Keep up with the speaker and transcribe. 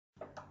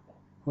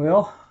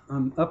Well,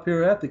 I'm up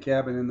here at the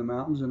cabin in the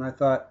mountains, and I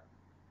thought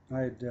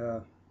I'd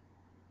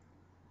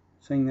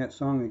sing that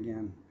song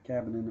again,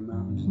 Cabin in the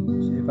Mountains.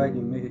 See if I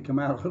can make it come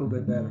out a little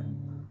bit better.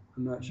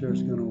 I'm not sure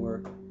it's going to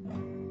work.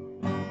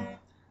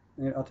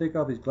 And I'll take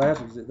off these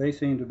glasses that they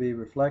seem to be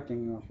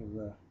reflecting off of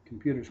the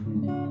computer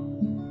screen.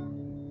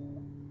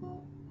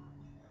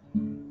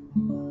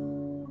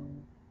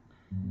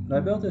 But I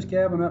built this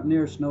cabin up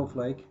near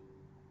Snowflake,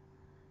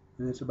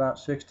 and it's about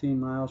 16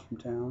 miles from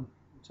town.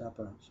 It's up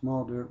a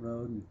small dirt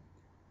road, and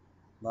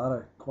a lot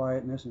of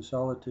quietness and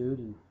solitude.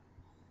 And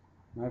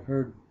I've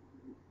heard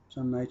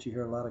some nights you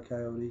hear a lot of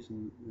coyotes,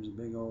 and there's a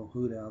big old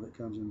hoot owl that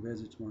comes and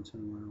visits once in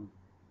a while.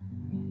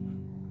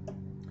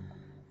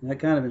 And that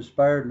kind of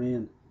inspired me,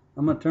 and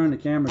I'm going to turn the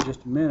camera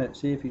just a minute,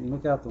 see if you can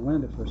look out the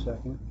window for a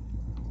second.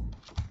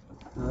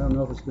 I don't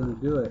know if it's going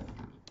to do it.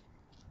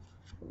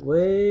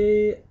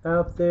 Way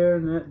out there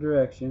in that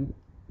direction,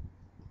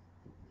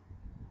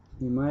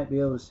 you might be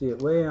able to see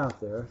it way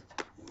out there.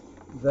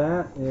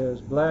 That is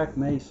Black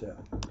Mesa.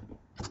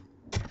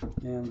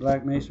 And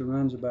Black Mesa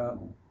runs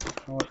about,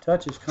 well, it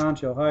touches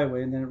Concho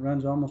Highway, and then it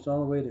runs almost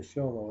all the way to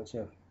Show Low. It's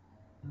a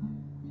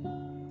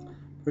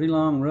pretty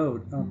long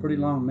road, pretty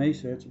long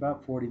mesa. It's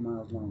about 40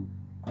 miles long.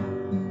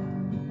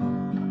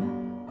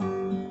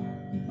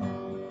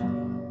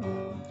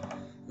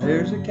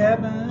 There's a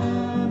cabin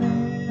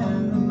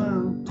in the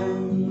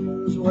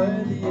mountains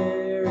where the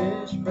air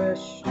is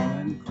fresh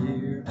and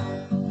clear.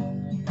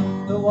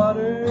 The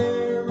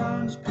water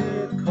runs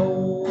pure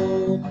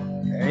cold,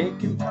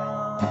 taken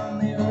from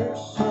the earth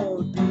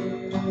so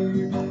dear.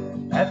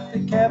 At the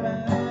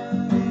cabin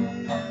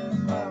in the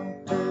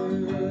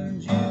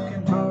mountains, you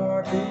can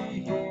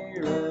hardly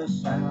hear a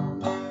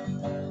sound.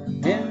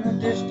 In the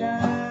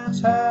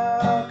distance,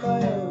 how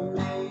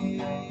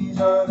coyotes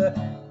are the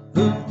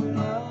hooting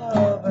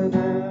of an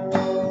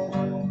owl.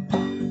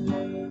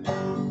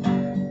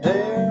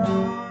 They're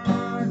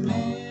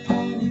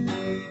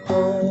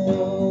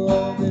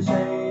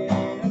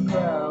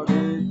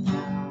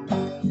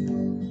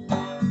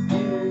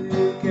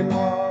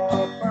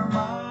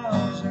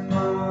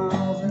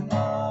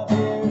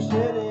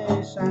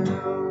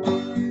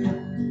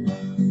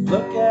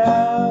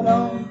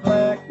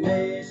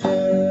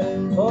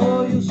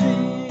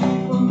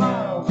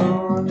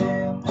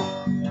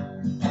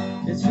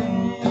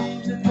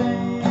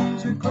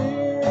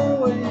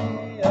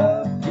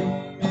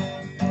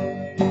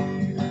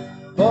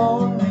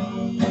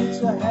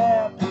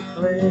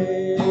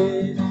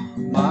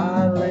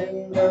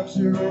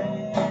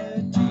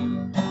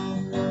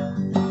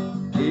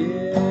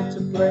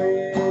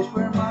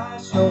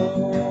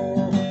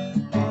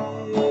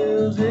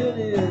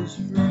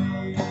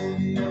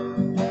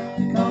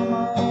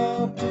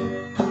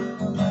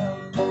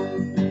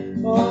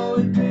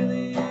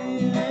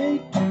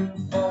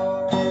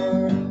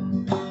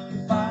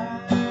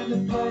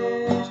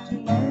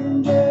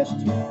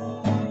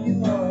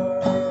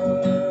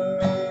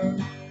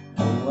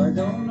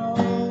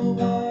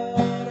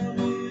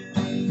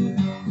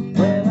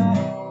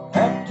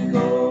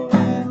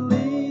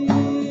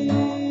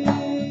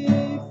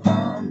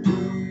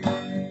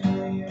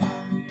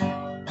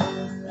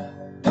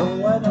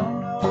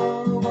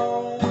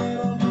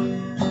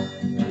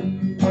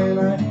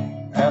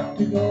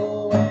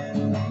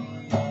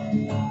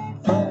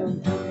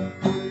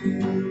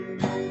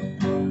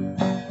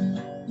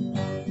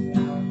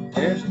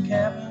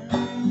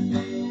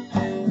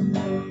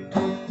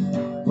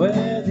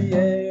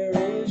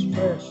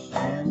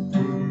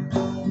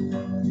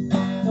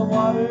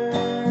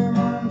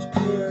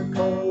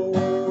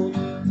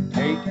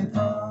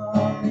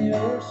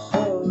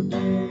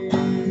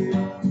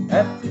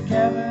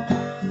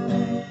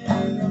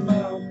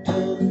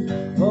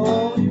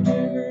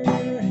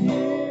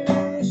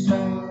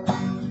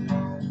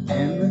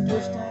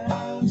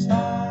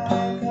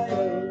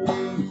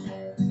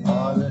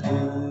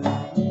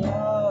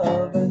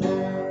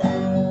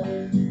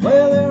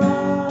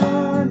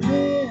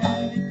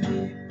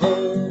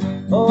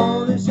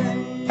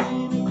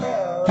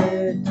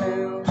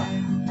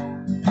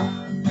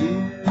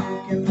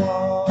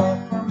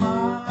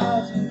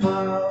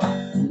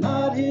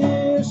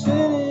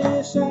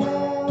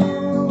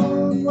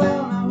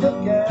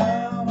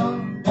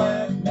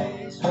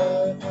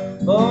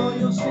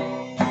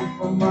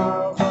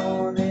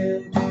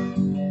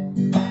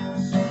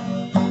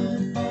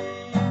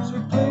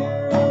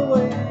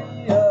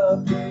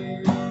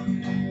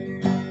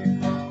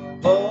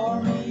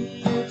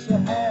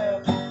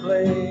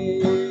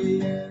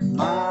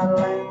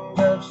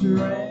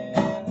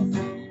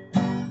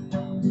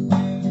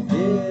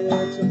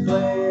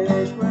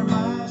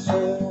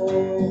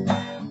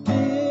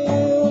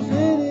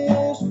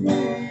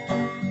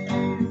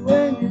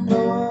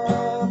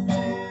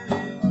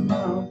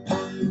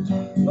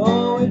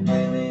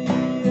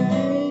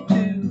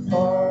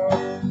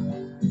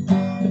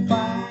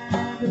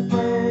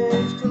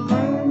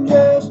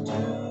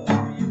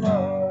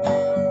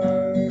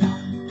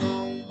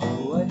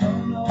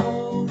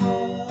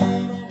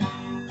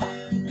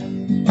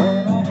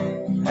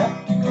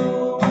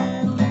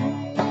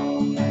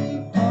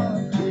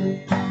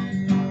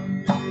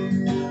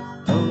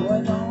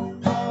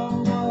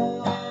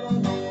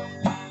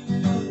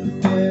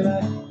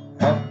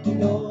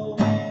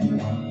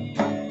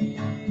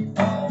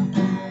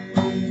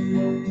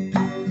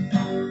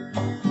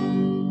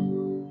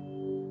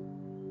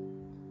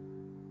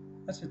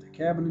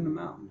cabin in the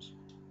mountains.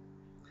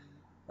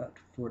 About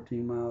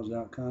 14 miles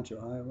out Concho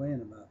Highway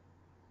and about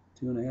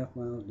 2.5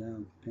 miles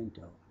down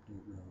Pinto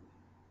Dirt Road.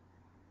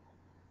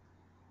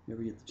 If you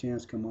ever get the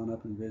chance, come on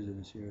up and visit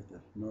us here at the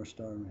North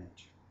Star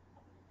Ranch.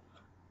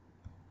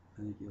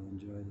 I think you'll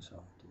enjoy the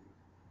solitude.